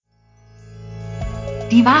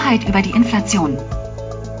Die Wahrheit über die Inflation.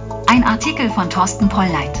 Ein Artikel von Thorsten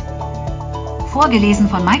Polleit. Vorgelesen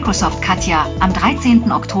von Microsoft Katja am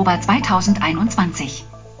 13. Oktober 2021.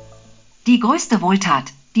 Die größte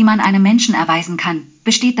Wohltat, die man einem Menschen erweisen kann,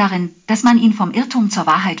 besteht darin, dass man ihn vom Irrtum zur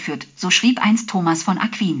Wahrheit führt, so schrieb einst Thomas von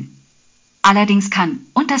Aquin. Allerdings kann,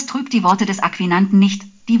 und das trübt die Worte des Aquinanten nicht,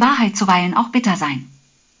 die Wahrheit zuweilen auch bitter sein.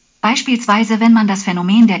 Beispielsweise wenn man das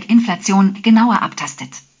Phänomen der Inflation genauer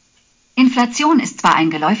abtastet. Inflation ist zwar ein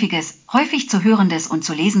geläufiges, häufig zu hörendes und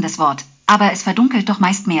zu lesendes Wort, aber es verdunkelt doch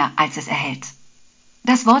meist mehr, als es erhält.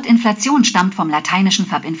 Das Wort Inflation stammt vom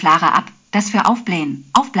lateinischen Verb inflare ab, das für aufblähen,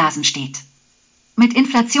 aufblasen steht. Mit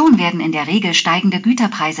Inflation werden in der Regel steigende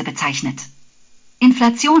Güterpreise bezeichnet.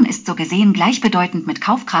 Inflation ist so gesehen gleichbedeutend mit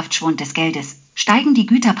Kaufkraftschwund des Geldes. Steigen die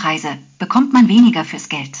Güterpreise, bekommt man weniger fürs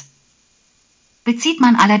Geld. Bezieht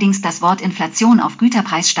man allerdings das Wort Inflation auf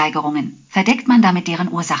Güterpreissteigerungen, verdeckt man damit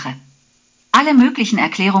deren Ursache. Alle möglichen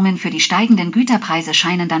Erklärungen für die steigenden Güterpreise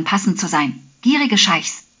scheinen dann passend zu sein. Gierige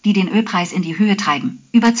Scheichs, die den Ölpreis in die Höhe treiben,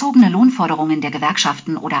 überzogene Lohnforderungen der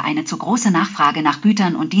Gewerkschaften oder eine zu große Nachfrage nach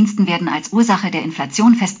Gütern und Diensten werden als Ursache der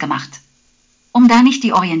Inflation festgemacht. Um da nicht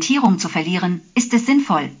die Orientierung zu verlieren, ist es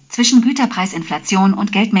sinnvoll, zwischen Güterpreisinflation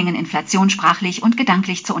und Geldmengeninflation sprachlich und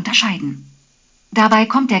gedanklich zu unterscheiden. Dabei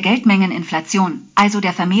kommt der Geldmengeninflation, also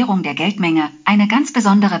der Vermehrung der Geldmenge, eine ganz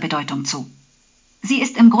besondere Bedeutung zu. Sie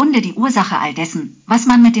ist im Grunde die Ursache all dessen, was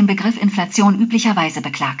man mit dem Begriff Inflation üblicherweise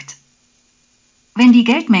beklagt. Wenn die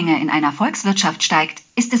Geldmenge in einer Volkswirtschaft steigt,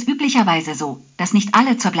 ist es üblicherweise so, dass nicht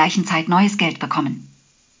alle zur gleichen Zeit neues Geld bekommen.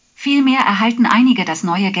 Vielmehr erhalten einige das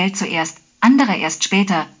neue Geld zuerst, andere erst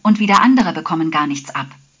später, und wieder andere bekommen gar nichts ab.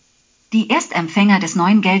 Die Erstempfänger des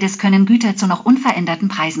neuen Geldes können Güter zu noch unveränderten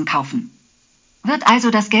Preisen kaufen. Wird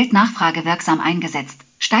also das Geld nachfragewirksam eingesetzt,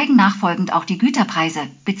 steigen nachfolgend auch die Güterpreise,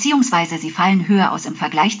 beziehungsweise sie fallen höher aus im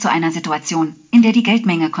Vergleich zu einer Situation, in der die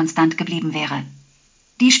Geldmenge konstant geblieben wäre.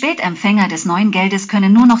 Die Spätempfänger des neuen Geldes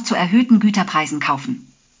können nur noch zu erhöhten Güterpreisen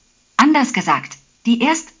kaufen. Anders gesagt, die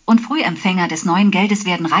Erst- und Frühempfänger des neuen Geldes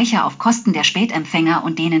werden reicher auf Kosten der Spätempfänger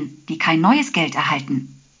und denen, die kein neues Geld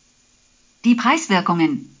erhalten. Die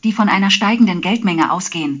Preiswirkungen, die von einer steigenden Geldmenge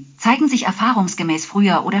ausgehen, zeigen sich erfahrungsgemäß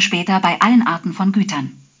früher oder später bei allen Arten von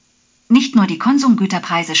Gütern. Nicht nur die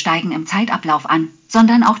Konsumgüterpreise steigen im Zeitablauf an,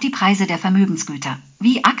 sondern auch die Preise der Vermögensgüter,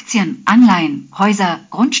 wie Aktien, Anleihen, Häuser,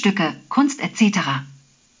 Grundstücke, Kunst etc.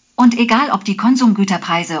 Und egal ob die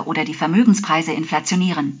Konsumgüterpreise oder die Vermögenspreise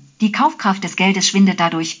inflationieren, die Kaufkraft des Geldes schwindet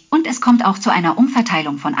dadurch und es kommt auch zu einer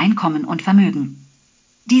Umverteilung von Einkommen und Vermögen.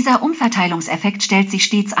 Dieser Umverteilungseffekt stellt sich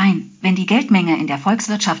stets ein, wenn die Geldmenge in der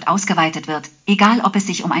Volkswirtschaft ausgeweitet wird, egal ob es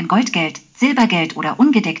sich um ein Goldgeld, Silbergeld oder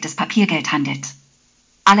ungedecktes Papiergeld handelt.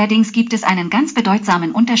 Allerdings gibt es einen ganz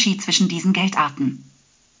bedeutsamen Unterschied zwischen diesen Geldarten.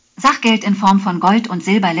 Sachgeld in Form von Gold und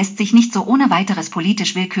Silber lässt sich nicht so ohne weiteres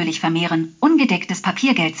politisch willkürlich vermehren, ungedecktes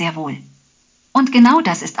Papiergeld sehr wohl. Und genau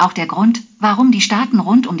das ist auch der Grund, warum die Staaten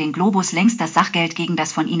rund um den Globus längst das Sachgeld gegen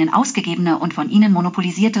das von ihnen ausgegebene und von ihnen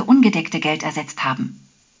monopolisierte ungedeckte Geld ersetzt haben.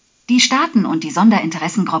 Die Staaten und die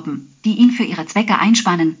Sonderinteressengruppen, die ihn für ihre Zwecke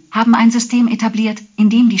einspannen, haben ein System etabliert, in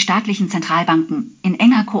dem die staatlichen Zentralbanken, in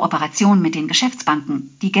enger Kooperation mit den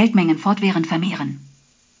Geschäftsbanken, die Geldmengen fortwährend vermehren.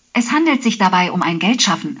 Es handelt sich dabei um ein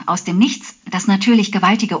Geldschaffen aus dem Nichts, das natürlich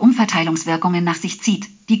gewaltige Umverteilungswirkungen nach sich zieht,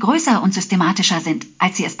 die größer und systematischer sind,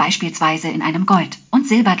 als sie es beispielsweise in einem Gold- und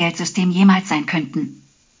Silbergeldsystem jemals sein könnten.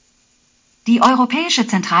 Die Europäische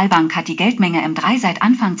Zentralbank hat die Geldmenge M3 seit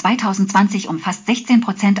Anfang 2020 um fast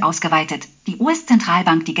 16% ausgeweitet, die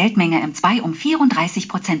US-Zentralbank die Geldmenge M2 um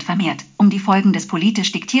 34% vermehrt, um die Folgen des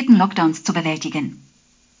politisch diktierten Lockdowns zu bewältigen.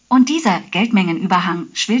 Und dieser Geldmengenüberhang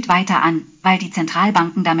schwillt weiter an, weil die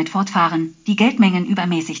Zentralbanken damit fortfahren, die Geldmengen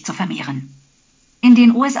übermäßig zu vermehren. In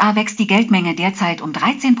den USA wächst die Geldmenge derzeit um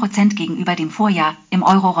 13% gegenüber dem Vorjahr, im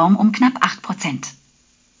Euroraum um knapp 8%.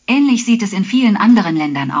 Ähnlich sieht es in vielen anderen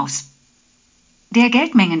Ländern aus. Der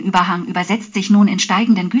Geldmengenüberhang übersetzt sich nun in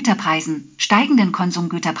steigenden Güterpreisen, steigenden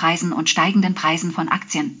Konsumgüterpreisen und steigenden Preisen von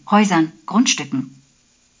Aktien, Häusern, Grundstücken.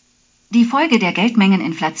 Die Folge der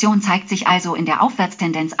Geldmengeninflation zeigt sich also in der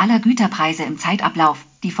Aufwärtstendenz aller Güterpreise im Zeitablauf,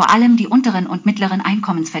 die vor allem die unteren und mittleren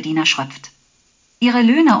Einkommensverdiener schröpft. Ihre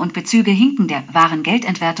Löhne und Bezüge hinken der wahren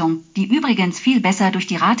Geldentwertung, die übrigens viel besser durch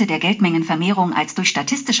die Rate der Geldmengenvermehrung als durch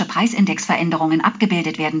statistische Preisindexveränderungen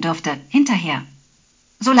abgebildet werden dürfte, hinterher.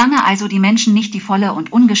 Solange also die Menschen nicht die volle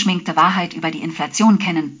und ungeschminkte Wahrheit über die Inflation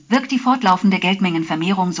kennen, wirkt die fortlaufende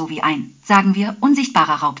Geldmengenvermehrung so wie ein, sagen wir,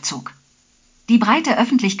 unsichtbarer Raubzug. Die breite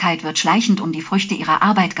Öffentlichkeit wird schleichend um die Früchte ihrer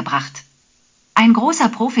Arbeit gebracht. Ein großer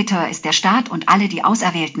Profiteur ist der Staat und alle die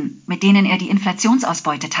Auserwählten, mit denen er die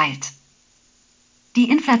Inflationsausbeute teilt. Die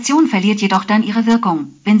Inflation verliert jedoch dann ihre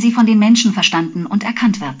Wirkung, wenn sie von den Menschen verstanden und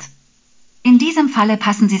erkannt wird. In diesem Falle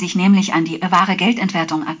passen sie sich nämlich an die wahre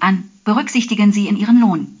Geldentwertung an, berücksichtigen sie in ihren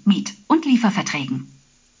Lohn-, Miet- und Lieferverträgen.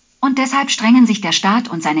 Und deshalb strengen sich der Staat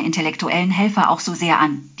und seine intellektuellen Helfer auch so sehr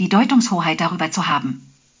an, die Deutungshoheit darüber zu haben.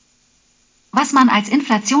 Was man als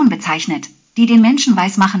Inflation bezeichnet, die den Menschen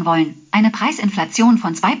weismachen wollen, eine Preisinflation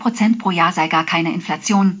von 2% pro Jahr sei gar keine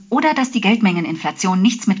Inflation, oder dass die Geldmengeninflation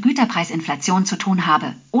nichts mit Güterpreisinflation zu tun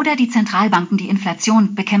habe, oder die Zentralbanken die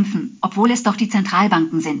Inflation bekämpfen, obwohl es doch die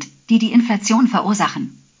Zentralbanken sind, die die Inflation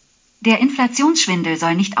verursachen. Der Inflationsschwindel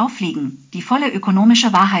soll nicht auffliegen, die volle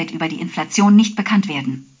ökonomische Wahrheit über die Inflation nicht bekannt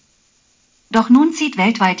werden. Doch nun zieht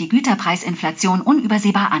weltweit die Güterpreisinflation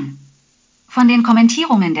unübersehbar an. Von den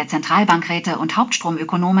Kommentierungen der Zentralbankräte und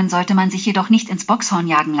Hauptstromökonomen sollte man sich jedoch nicht ins Bockshorn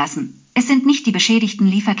jagen lassen. Es sind nicht die beschädigten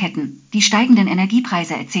Lieferketten, die steigenden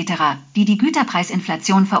Energiepreise etc., die die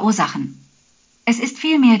Güterpreisinflation verursachen. Es ist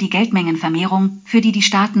vielmehr die Geldmengenvermehrung, für die die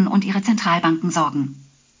Staaten und ihre Zentralbanken sorgen.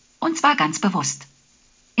 Und zwar ganz bewusst.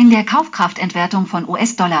 In der Kaufkraftentwertung von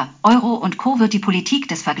US-Dollar, Euro und Co. wird die Politik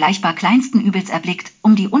des vergleichbar kleinsten Übels erblickt,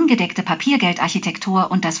 um die ungedeckte Papiergeldarchitektur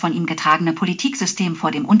und das von ihm getragene Politiksystem vor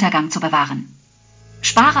dem Untergang zu bewahren.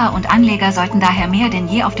 Sparer und Anleger sollten daher mehr denn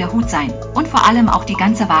je auf der Hut sein und vor allem auch die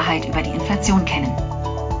ganze Wahrheit über die Inflation kennen.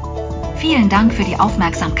 Vielen Dank für die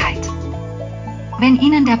Aufmerksamkeit. Wenn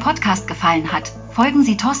Ihnen der Podcast gefallen hat, folgen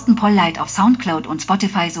Sie Thorsten Polleit auf Soundcloud und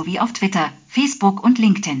Spotify sowie auf Twitter, Facebook und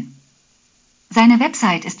LinkedIn. Seine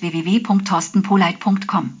Website ist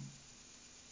www.thorstenpolleit.com.